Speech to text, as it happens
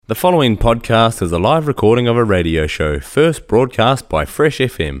The following podcast is a live recording of a radio show first broadcast by Fresh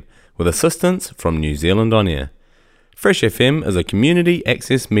FM with assistance from New Zealand On Air. Fresh FM is a community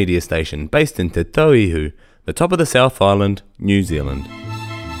access media station based in Te Tauihu, the top of the South Island, New Zealand.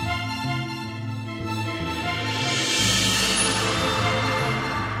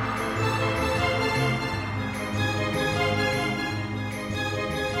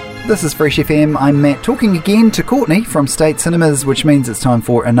 This is Fresh FM. I'm Matt, talking again to Courtney from State Cinemas, which means it's time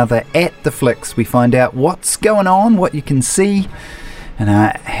for another At The Flicks. We find out what's going on, what you can see, and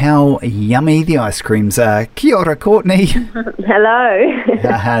how yummy the ice creams are. Kia ora, Courtney.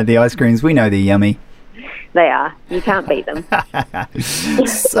 Hello. The ice creams, we know they're yummy. They are. You can't beat them.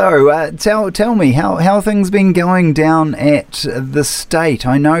 So, tell me, how have things been going down at the State?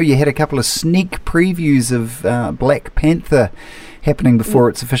 I know you had a couple of sneak previews of Black Panther happening before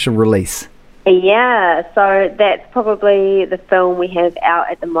its official release. Yeah, so that's probably the film we have out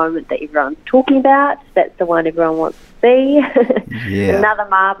at the moment that everyone's talking about. That's the one everyone wants to see. Yeah. Another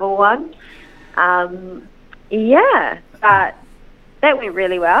Marvel one. Yeah, but that went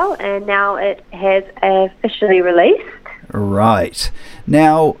really well, and now it has officially released. Right.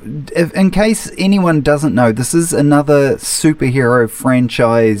 Now, in case anyone doesn't know, this is another superhero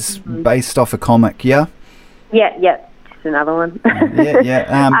franchise based off a comic, yeah? Yeah. Another one.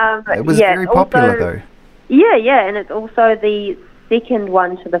 It was very popular though. Yeah, and it's also the second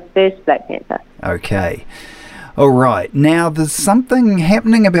one to the first Black Panther. Okay. All right. Now, there's something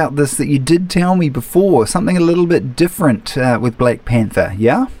happening about this that you did tell me before, something a little bit different with Black Panther,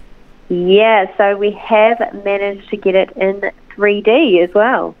 yeah? Yeah, so we have managed to get it in 3D as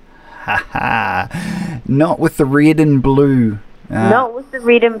well. Not with the red and blue. Not with the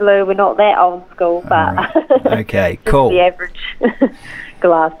red and blue. We're not that old school, but right. Okay, cool. The average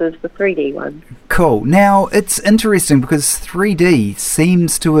glasses, the 3D one. Cool. Now, it's interesting because 3D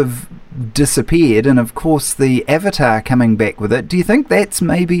seems to have disappeared, and of course the Avatar coming back with it. Do you think that's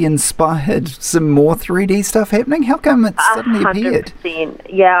maybe inspired some more 3D stuff happening? How come it's suddenly appeared? 100%.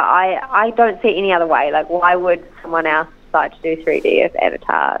 Yeah, I don't see it any other way. Like, why would someone else decide to do 3D if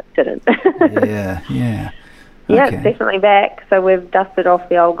Avatar didn't? Yeah. Yeah, Okay. It's definitely back. So we've dusted off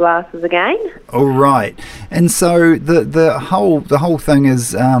the old glasses again. All right, and so the whole thing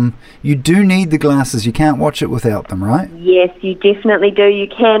is you do need the glasses. You can't watch it without them, right? Yes, you definitely do. You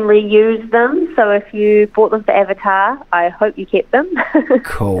can reuse them. So if you bought them for Avatar, I hope you kept them.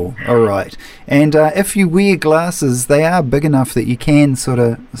 Cool. All right, and if you wear glasses, they are big enough that you can sort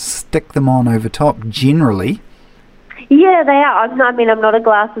of stick them on over top. Generally. Yeah, they are. I mean, I'm not a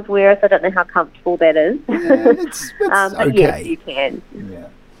glasses wearer, so I don't know how comfortable that is. It's but okay. yes, you can. Yeah.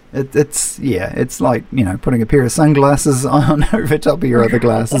 It's like, putting a pair of sunglasses on over top of your other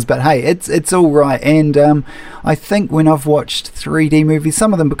glasses. But hey, it's all right. And I think when I've watched 3D movies,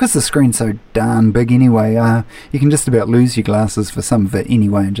 some of them, because the screen's so darn big anyway, you can just about lose your glasses for some of it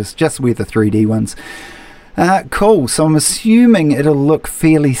anyway, and just wear the 3D ones. Cool. So I'm assuming it'll look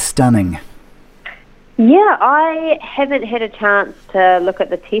fairly stunning. Yeah, I haven't had a chance to look at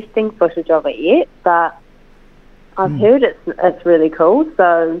the testing footage of it yet, but I've heard it's really cool,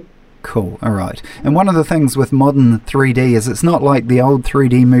 so... Cool, all right. And one of the things with modern 3D is it's not like the old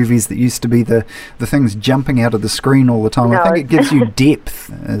 3D movies that used to be the things jumping out of the screen all the time. No. I think it gives you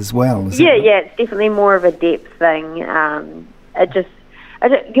depth as well. Yeah, it's definitely more of a depth thing.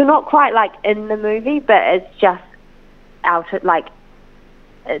 You're not quite like in the movie, but it's just out at like...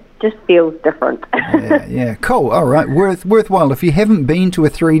 It just feels different. Yeah, cool. All right, worthwhile. If you haven't been to a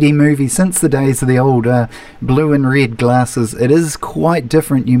 3D movie since the days of the old blue and red glasses, it is quite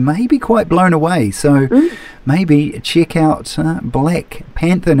different. You may be quite blown away. So maybe check out Black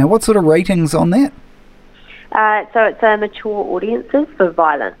Panther. Now, what sort of ratings on that? So it's mature audiences for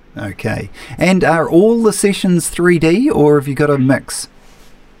violence. Okay. And are all the sessions 3D, or have you got a mix?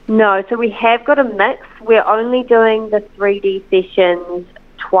 No, so we have got a mix. We're only doing the 3D sessions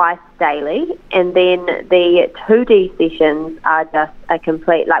twice daily, and then the 2D sessions are just a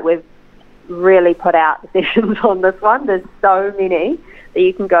complete, like, we've really put out the sessions on this one. There's so many that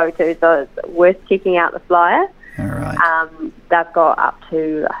you can go to, so it's worth checking out the flyer. All right. They've got up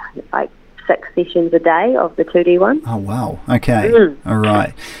to like 6 sessions a day of the 2D one. Oh, wow. Okay. All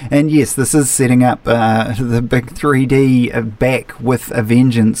right. And yes, this is setting up the big 3D back with a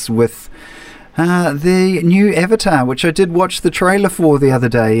vengeance with the new Avatar, which I did watch the trailer for the other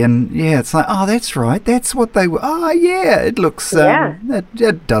day, and yeah, it's like, oh, that's right, that's what they were. Oh, yeah, it looks,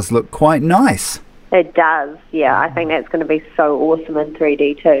 it does look quite nice. It does, yeah. I think that's going to be so awesome in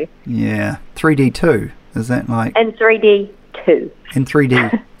 3D too. Yeah, 3D too. Is that like... In 3D, 2. In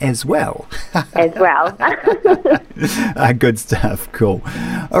 3D as well. As well. Good stuff. Cool.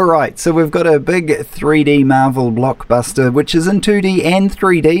 All right, so we've got a big 3D Marvel blockbuster, which is in 2D and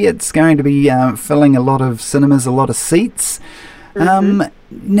 3D. It's going to be filling a lot of cinemas, a lot of seats.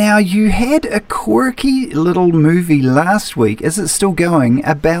 Now, you had a quirky little movie last week. Is it still going?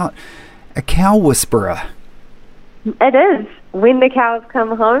 About a cow whisperer. It is. When the Cows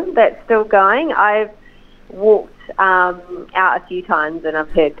Come Home, that's still going. I've walked out a few times and I've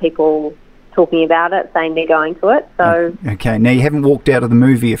heard people talking about it, saying they're going to it. So okay, now you haven't walked out of the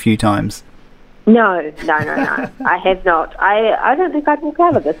movie a few times. No. I have not. I don't think I'd walk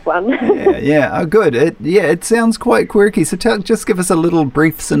out of this one. Yeah. Oh, good. It sounds quite quirky. So just give us a little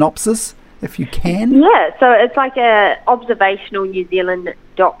brief synopsis, if you can. Yeah, so it's like a observational New Zealand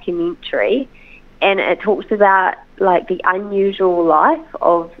documentary, and it talks about like the unusual life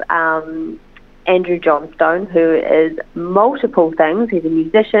of Andrew Johnstone, who is multiple things. He's a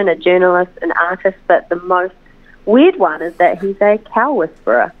musician, a journalist, an artist, but the most weird one is that he's a cow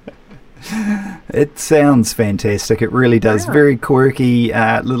whisperer. It sounds fantastic. It really does. Yeah. Very quirky,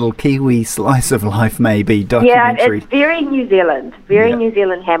 little Kiwi slice of life, maybe, documentary. Yeah, it's very New Zealand. New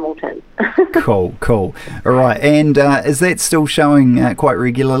Zealand Hamilton. Cool. All right. And is that still showing quite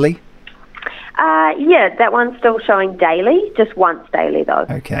regularly? Yeah, that one's still showing daily, just once daily, though.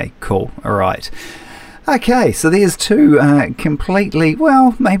 Okay, cool. All right. Okay, so there's two completely,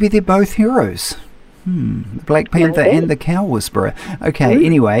 well, maybe they're both heroes. The Black Panther and the Cow Whisperer. Okay,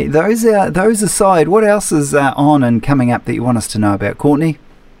 anyway, those aside, what else is on and coming up that you want us to know about, Courtney?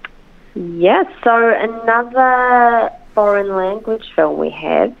 Yes, so another foreign language film we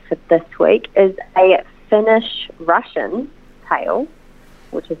have for this week is a Finnish-Russian tale,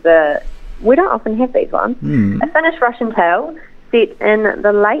 which is we don't often have these ones. A Finnish-Russian tale set in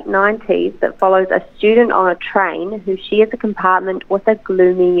the late 90s that follows a student on a train who shares a compartment with a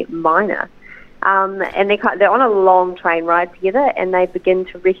gloomy miner. And they're on a long train ride together, and they begin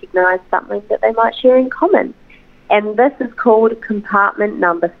to recognise something that they might share in common. And this is called Compartment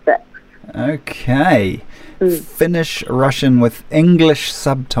Number 6. Okay. Finnish-Russian with English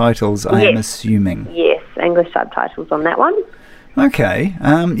subtitles, I am assuming. Yes, English subtitles on that one. Okay.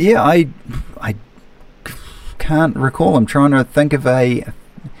 I can't recall. I'm trying to think of a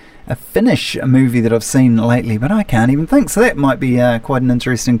Finnish movie that I've seen lately, but I can't even think. So that might be quite an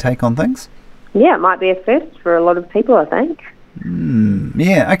interesting take on things. Yeah, it might be a first for a lot of people, I think.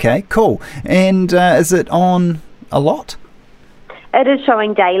 Yeah, okay, cool. And is it on a lot? It is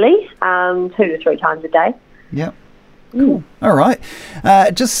showing daily, 2 to 3 times a day. Yep. Cool. All right.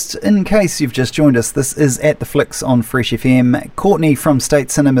 Just in case you've just joined us, this is At the Flicks on Fresh FM. Courtney from State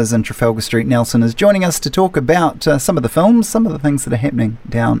Cinemas in Trafalgar Street, Nelson, is joining us to talk about some of the films, some of the things that are happening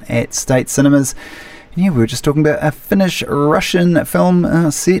down at State Cinemas. And yeah, we were just talking about a Finnish-Russian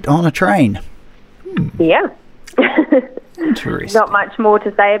film set on a train. Yeah. Interesting. Not much more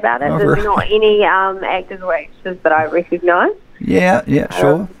to say about it. There's not any actors or actresses that I recognise. Yeah,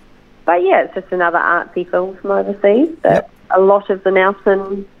 sure. But yeah, it's just another artsy film from overseas that a lot of the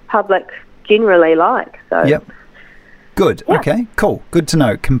Nelson public generally like. So. Yep. Good. Yeah. Okay, cool. Good to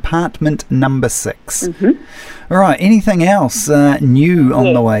know. Compartment Number 6. All right, anything else new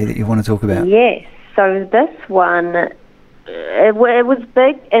on the way that you want to talk about? Yes. So this one, it was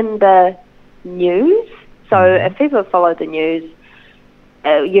big in the news. So if people have followed the news,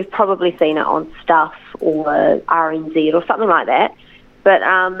 you've probably seen it on Stuff or RNZ or something like that. But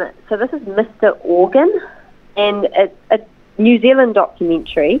so this is Mr. Organ, and it's a New Zealand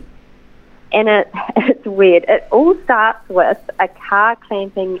documentary, and it's weird. It all starts with a car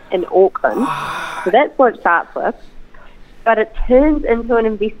clamping in Auckland, so that's what it starts with. But it turns into an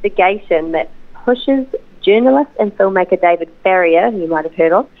investigation that pushes journalist and filmmaker David Farrier, who you might have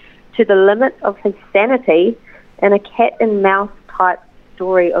heard of, to the limits of his sanity in a cat and mouse type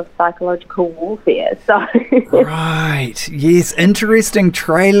story of psychological warfare. So right, yes, interesting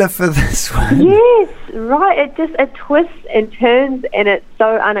trailer for this one. Yes, right. It twists and turns, and it's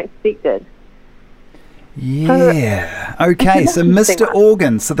so unexpected. Yeah. Okay, so Mr.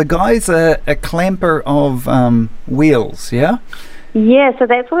 Organ. So the guy's a clamper of wheels, yeah? Yeah, so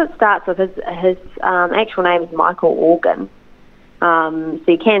that's what it starts with. His actual name is Michael Organ. So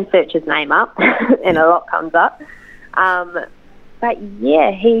you can search his name up, and a lot comes up. But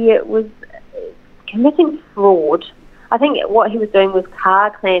yeah, he was committing fraud. I think what he was doing was car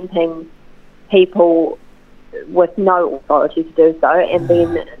clamping people with no authority to do so, and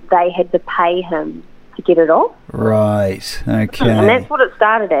then they had to pay him to get it off. Right, okay. And that's what it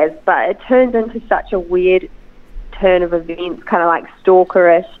started as, but it turned into such a weird turn of events, kind of like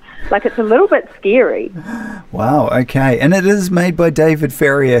stalkerish. Like, it's a little bit scary. Wow, okay. And it is made by David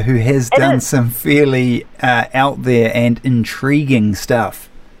Ferrier, who has done some fairly out there and intriguing stuff.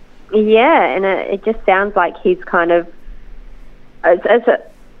 Yeah, and it just sounds like he's kind of...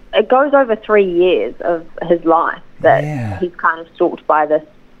 It goes over 3 years of his life that he's kind of stalked by this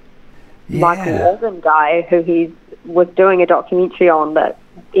Michael Organ guy who he was doing a documentary on that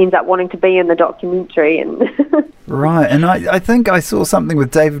ends up wanting to be in the documentary. And Right, and I think I saw something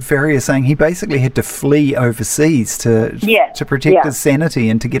with David Ferrier saying he basically had to flee overseas to protect his sanity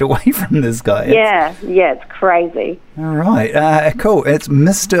and to get away from this guy. It's crazy. All right, cool. It's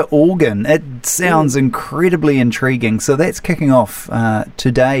Mr. Organ. It sounds incredibly intriguing. So that's kicking off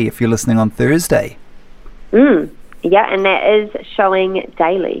today if you're listening on Thursday. Yeah, and that is showing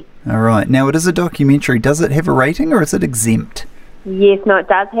daily. All right. Now, it is a documentary. Does it have a rating or is it exempt? Yes, no, it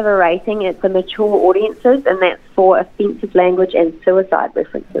does have a rating. It's for mature audiences, and that's for offensive language and suicide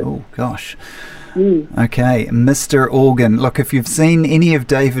references. Oh, gosh. Okay, Mr. Organ. Look, if you've seen any of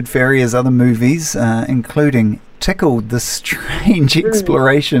David Ferrier's other movies, including Tickled, the strange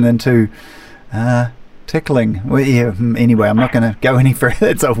exploration into tickling. Well, yeah, anyway, I'm not going to go any further.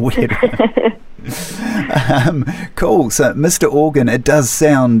 It's a weird one. Cool. So, Mr. Organ, it does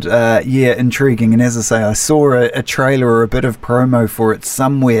sound, intriguing. And as I say, I saw a trailer or a bit of promo for it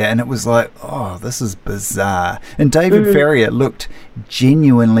somewhere, and it was like, oh, this is bizarre. And David Ferrier looked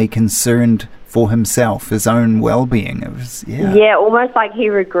genuinely concerned for himself, his own well-being. It was, almost like he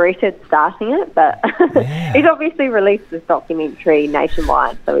regretted starting it, but he's obviously released this documentary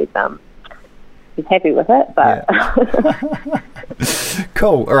nationwide, so he's happy with it, but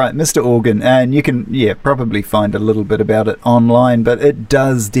cool. All right, Mr. Organ, and you can probably find a little bit about it online, but it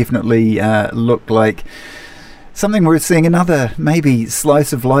does definitely look like something worth seeing. Another maybe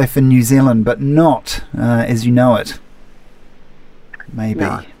slice of life in New Zealand, but not as you know it. Maybe.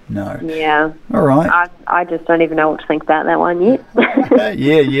 No. Yeah. All right. I just don't even know what to think about that one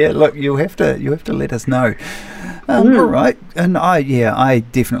yet. Look, you'll have to let us know. All right. And I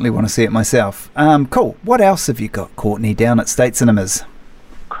definitely want to see it myself. Cool. What else have you got, Courtney, down at State Cinemas?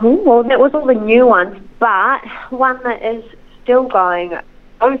 Cool. Well, that was all the new ones, but one that is still going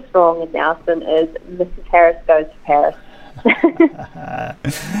so strong in Nelson is Mrs. Harris Goes to Paris.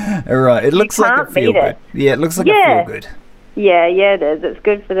 All right. It looks like a feel good. Yeah, it looks like a feel good. Yeah, it is. It's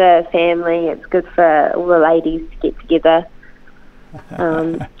good for the family. It's good for all the ladies to get together.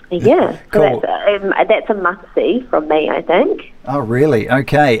 So cool. That's a must-see from me, I think. Oh, really?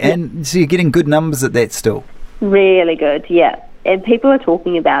 Okay. And so you're getting good numbers at that still? Really good, yeah. And people are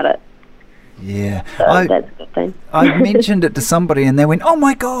talking about it. Yeah. So that's a good thing. I mentioned it to somebody and they went, oh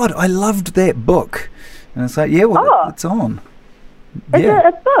my God, I loved that book. And it's like, it's on. Is it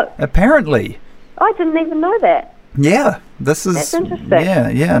a book? Apparently. I didn't even know that. Yeah, this is... That's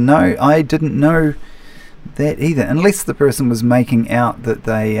interesting. No, I didn't know that either, unless the person was making out that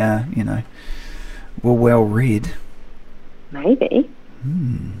they, were well read. Maybe.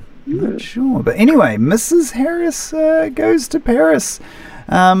 Not sure. But anyway, Mrs. Harris Goes to Paris.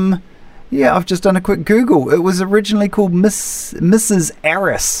 I've just done a quick Google. It was originally called Mrs.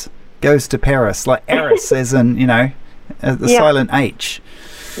 Arris Goes to Paris, like Arris as in, the silent H.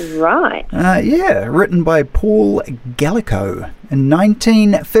 Right. Written by Paul Gallico in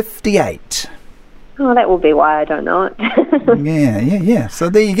 1958. Oh, that will be why I don't know it. Yeah. So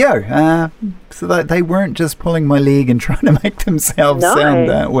there you go. So that they weren't just pulling my leg and trying to make themselves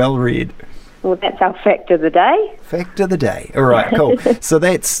sound well read. Well, that's our fact of the day. Fact of the day. All right, cool. So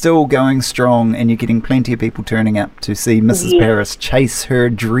that's still going strong, and you're getting plenty of people turning up to see Mrs. Paris chase her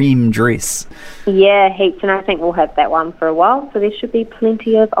dream dress. Yeah, heaps, and I think we'll have that one for a while, so there should be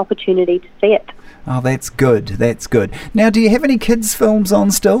plenty of opportunity to see it. Oh, that's good. That's good. Now, do you have any kids' films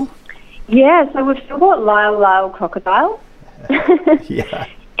on still? Yeah, so we've still got Lyle Crocodile. Yeah.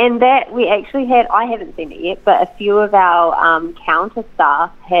 And that we actually had, I haven't seen it yet, but a few of our counter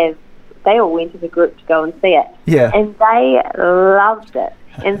staff they all went as a group to go and see it. Yeah. And they loved it.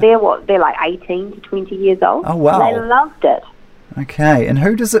 And they're like 18 to 20 years old. Oh, wow. They loved it. Okay. And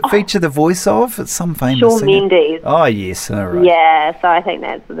who does it feature the voice of? It's some famous Shawn singer. Mendes. Oh, yes. All right. Yeah, so I think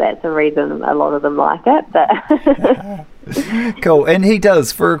that's a reason a lot of them like it. But cool. And he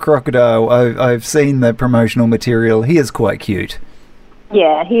does, for a crocodile, I've seen the promotional material. He is quite cute.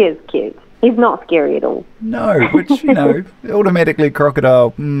 Yeah, he is cute. He's not scary at all. No, which, automatically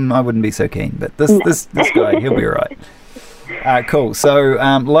crocodile, I wouldn't be so keen. But this guy, he'll be all right. Cool. So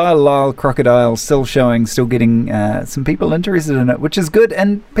Lyle Crocodile still showing, still getting some people interested in it, which is good,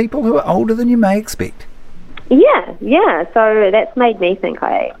 and people who are older than you may expect. Yeah. So that's made me think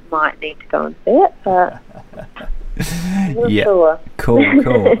I might need to go and see it. But Yeah. Sure. Cool.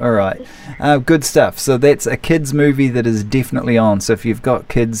 All right. Good stuff. So that's a kids' movie that is definitely on. So if you've got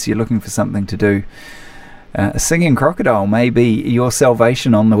kids, you're looking for something to do, Singing Crocodile may be your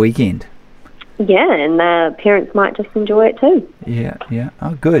salvation on the weekend. Yeah, and the parents might just enjoy it too. Yeah.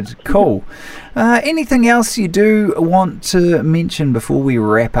 Oh, good. Cool. Anything else you do want to mention before we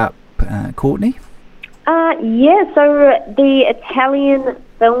wrap up, Courtney? So the Italian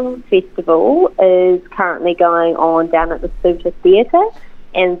Film Festival is currently going on down at the Suter Theatre,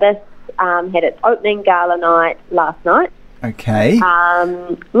 and this had its opening gala night last night. Okay.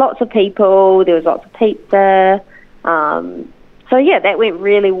 Lots of people, there was lots of pizza. So yeah, that went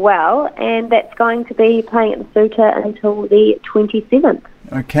really well, and that's going to be playing at the Suter until the 27th.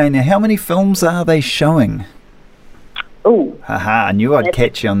 Okay, now how many films are they showing? Ooh. Haha, I knew I'd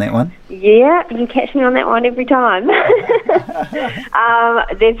catch you on that one. Yeah, you catch me on that one every time.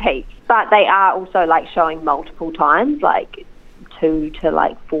 There's heaps, but they are also like showing multiple times, like 2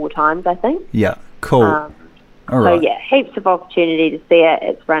 to 4 times, I think. Yeah, cool. All right. So yeah, heaps of opportunity to see it.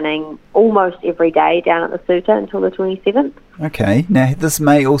 It's running almost every day down at the Suter until the 27th. Okay, now this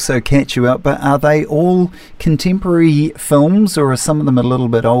may also catch you out, but are they all contemporary films, or are some of them a little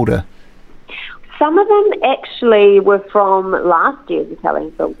bit older? Some of them actually were from last year's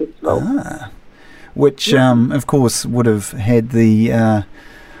Italian Film Festival. Which, of course, would have had the I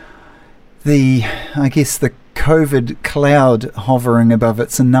guess the COVID cloud hovering above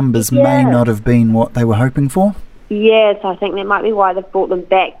it, so numbers may not have been what they were hoping for. Yes, I think that might be why they've brought them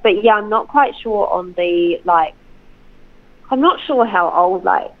back. But yeah, I'm not quite sure on the, I'm not sure how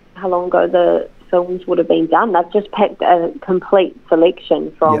long ago the films would have been done. They've just picked a complete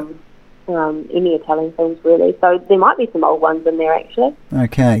selection from any Italian films, really. So there might be some old ones in there, actually.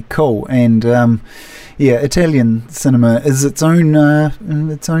 Okay, cool. And Italian cinema is its own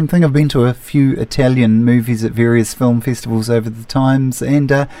thing. I've been to a few Italian movies at various film festivals over the times, and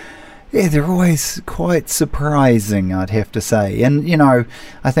they're always quite surprising, I'd have to say. And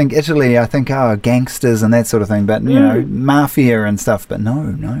I think Italy, gangsters and that sort of thing, but mafia and stuff. But no,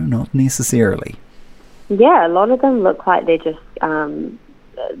 not necessarily. Yeah, a lot of them look like they're just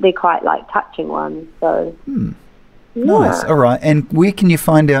they're quite touching ones. So. Yeah. Nice. All right. And where can you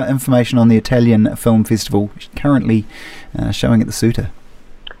find out information on the Italian Film Festival currently showing at the Suter?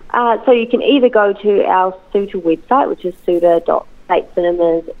 So you can either go to our Suter website, which is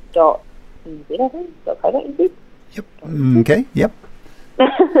suter.statecinemas.nz. Yep. Okay. Yep.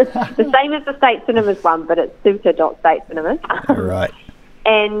 The same as the State Cinemas one, but it's suter.statecinemas. All right.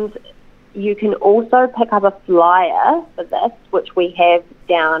 And you can also pick up a flyer for this, which we have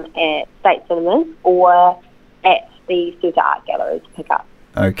down at State Cinemas or at the Suter Art Gallery to pick up.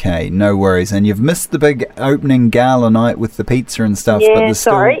 Okay, no worries. And you've missed the big opening gala night with the pizza and stuff, but there's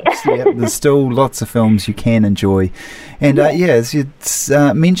there's still lots of films you can enjoy. And as you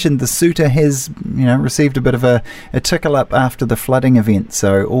mentioned, the Suter has received a bit of a tickle up after the flooding event,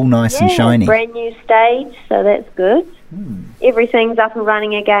 so all nice and shiny. Brand new stage, so that's good. Everything's up and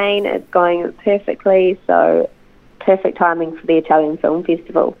running again. It's going perfectly, so perfect timing for the Italian Film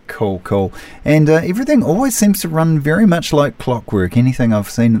Festival. Cool. And everything always seems to run very much like clockwork. Anything I've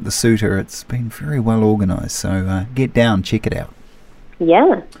seen at the Suter, it's been very well organised. So get down, check it out.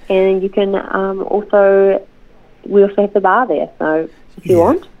 Yeah, and you can we also have the bar there, so if you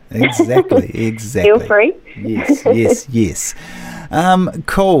want. Exactly. Feel free. Yes.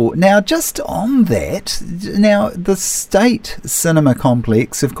 Cool. Now, just on that, the State Cinema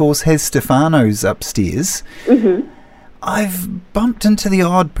Complex, of course, has Stefano's upstairs. Mm-hmm. I've bumped into the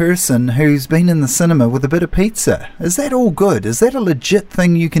odd person who's been in the cinema with a bit of pizza. Is that all good? Is that a legit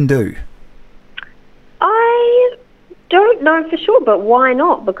thing you can do? I don't know for sure, but why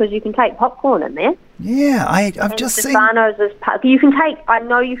not? Because you can take popcorn in there. Yeah, I've just seen... Stefano's is you can take... I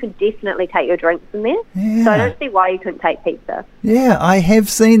know you can definitely take your drinks in there. Yeah. So I don't see why you couldn't take pizza. Yeah, I have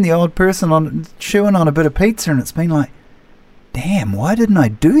seen the odd person chewing on a bit of pizza, and it's been like, damn, why didn't I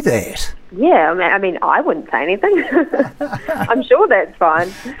do that? Yeah, I mean, I wouldn't say anything. I'm sure that's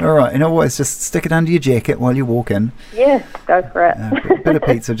fine. All right, and always just stick it under your jacket while you walk in. Yeah, go for it. A bit of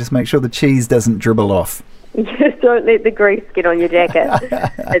pizza, just make sure the cheese doesn't dribble off. Just don't let the grease get on your jacket.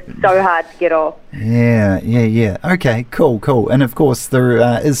 It's so hard to get off. Yeah. Okay, cool. And of course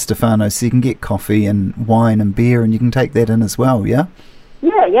there is Stefano, so you can get coffee and wine and beer, and you can take that in as well, yeah?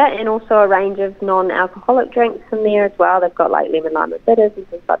 Yeah, and also a range of non-alcoholic drinks in there as well. They've got lemon lime and bitters and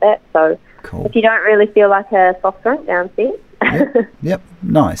things like that. So cool. If you don't really feel like a soft drink downstairs, Yep.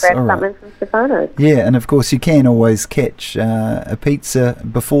 Nice. grab something from Stefano's. Yeah, and of course you can always catch a pizza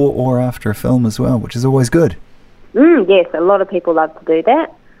before or after a film as well, which is always good. Yes, a lot of people love to do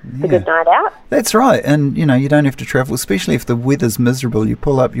that. a good night out. That's right. And, you don't have to travel, especially if the weather's miserable. You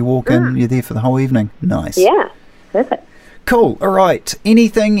pull up, you walk in, you're there for the whole evening. Nice. Yeah, perfect. Cool. All right.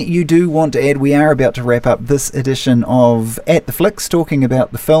 Anything you do want to add? We are about to wrap up this edition of At the Flicks, talking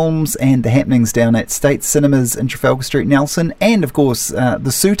about the films and the happenings down at State Cinemas in Trafalgar Street, Nelson, and, of course,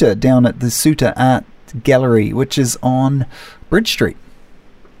 the Suter down at the Suter Art Gallery, which is on Bridge Street.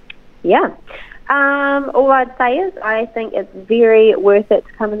 Yeah. All I'd say is I think it's very worth it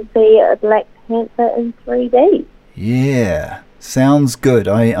to come and see Black Panther in 3D. Yeah. Sounds good.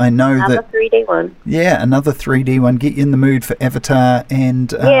 I know another that... 3D one. Yeah, another 3D one. Get you in the mood for Avatar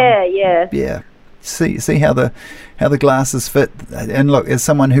and... Yeah. See how the glasses fit. And look, as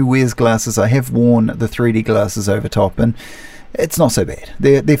someone who wears glasses, I have worn the 3D glasses over top, and it's not so bad.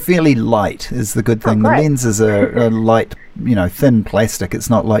 They're fairly light is the good thing. The lenses are light, thin plastic. It's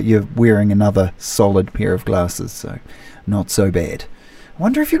not like you're wearing another solid pair of glasses, so not so bad. I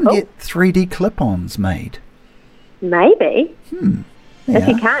wonder if you can get 3D clip-ons made. Maybe. Yeah. If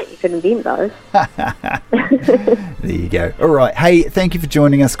you can't, you could invent those. There you go. All right. Hey, thank you for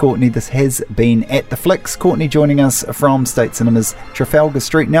joining us, Courtney. This has been At the Flicks. Courtney joining us from State Cinemas, Trafalgar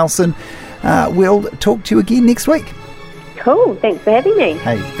Street, Nelson. We'll talk to you again next week. Cool. Thanks for having me.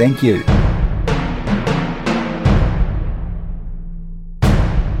 Hey, thank you.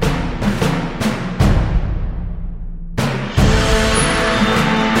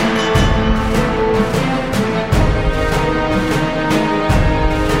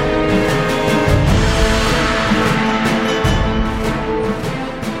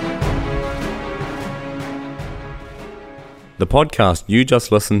 The podcast you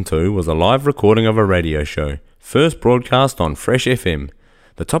just listened to was a live recording of a radio show, first broadcast on Fresh FM,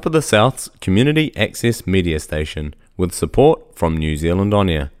 the top of the South's community access media station, with support from New Zealand On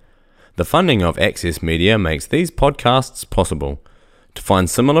Air. The funding of Access Media makes these podcasts possible. To find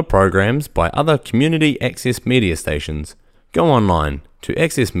similar programs by other community access media stations, go online to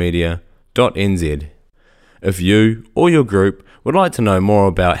accessmedia.nz. If you or your group would like to know more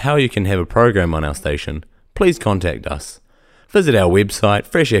about how you can have a program on our station, please contact us. Visit our website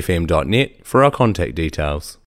freshfm.net for our contact details.